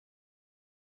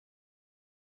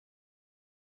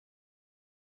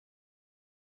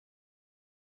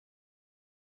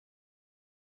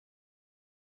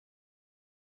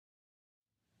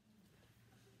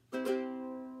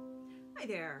Hi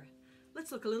there.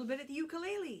 Let's look a little bit at the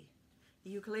ukulele. The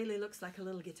ukulele looks like a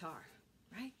little guitar,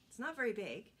 right? It's not very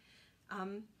big.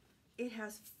 It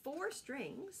has 4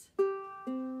 strings.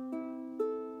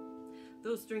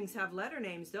 Those strings have letter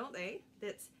names, don't they?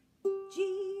 That's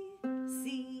G,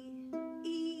 C,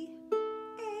 E,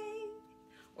 A.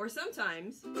 Or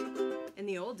sometimes, in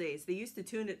the old days, they used to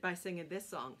tune it by singing this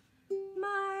song.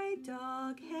 My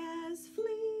dog has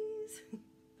fleas.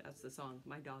 That's the song,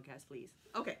 My Dog Has Fleas.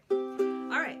 Okay,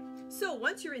 all right. So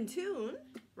once you're in tune,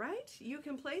 right, you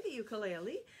can play the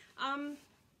ukulele.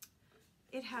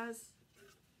 It has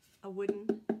a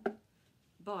wooden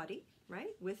body,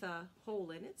 right, with a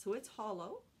hole in it, so it's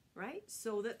hollow, right,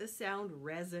 so that the sound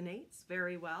resonates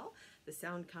very well. The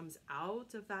sound comes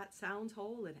out of that sound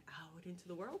hole and out into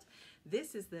the world.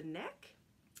 This is the neck.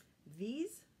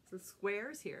 These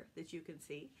squares here that you can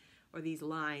see, or these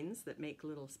lines that make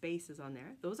little spaces on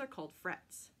there, those are called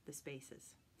frets, the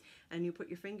spaces. And you put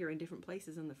your finger in different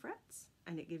places on the frets,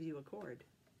 and it gives you a chord.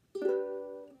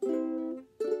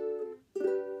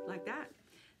 Like that.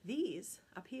 These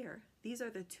up here, these are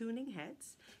the tuning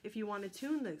heads. If you want to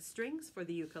tune the strings for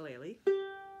the ukulele,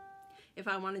 if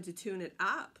I wanted to tune it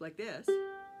up like this,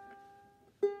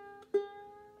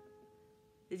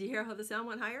 did you hear how the sound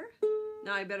went higher?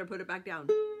 Now I better put it back down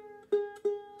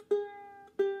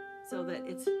so that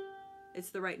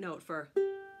it's the right note for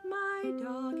my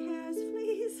dog has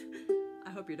fleas.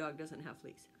 I hope your dog doesn't have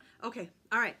fleas. Okay,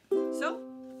 all right, so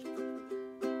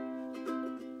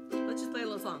let's just play a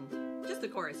little song. Just the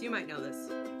chorus, you might know this.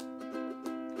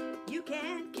 You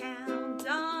can count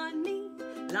on me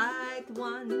like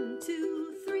 1,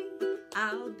 2, 3,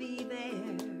 I'll be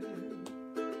there.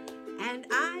 And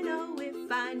I know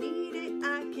if I need it,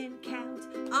 I can count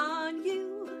on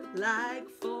you like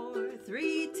 4,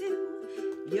 3,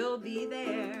 2, you'll be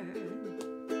there.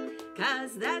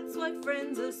 'Cause that's what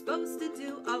friends are supposed to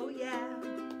do, oh yeah.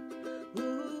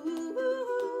 Ooh, ooh,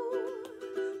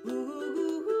 ooh,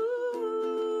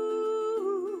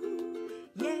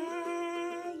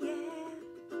 yeah, yeah.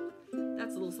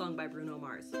 That's a little song by Bruno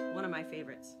Mars, one of my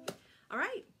favorites. All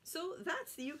right, so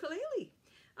that's the ukulele.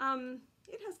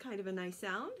 It has kind of a nice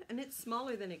sound, and it's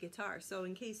smaller than a guitar, so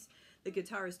in case the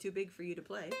guitar is too big for you to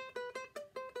play,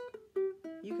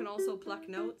 you can also pluck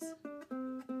notes.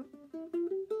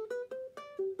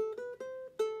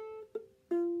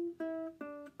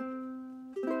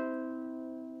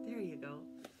 There you go.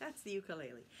 That's the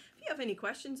ukulele. If you have any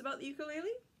questions about the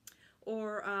ukulele,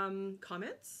 or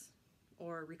comments,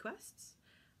 or requests,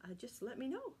 just let me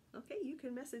know. Okay, you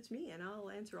can message me, and I'll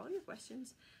answer all your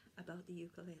questions about the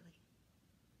ukulele.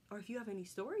 Or if you have any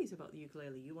stories about the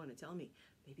ukulele you want to tell me,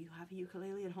 maybe you have a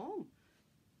ukulele at home,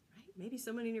 right? Maybe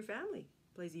someone in your family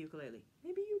plays the ukulele.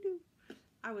 Maybe you do.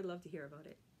 I would love to hear about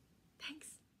it.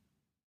 Thanks.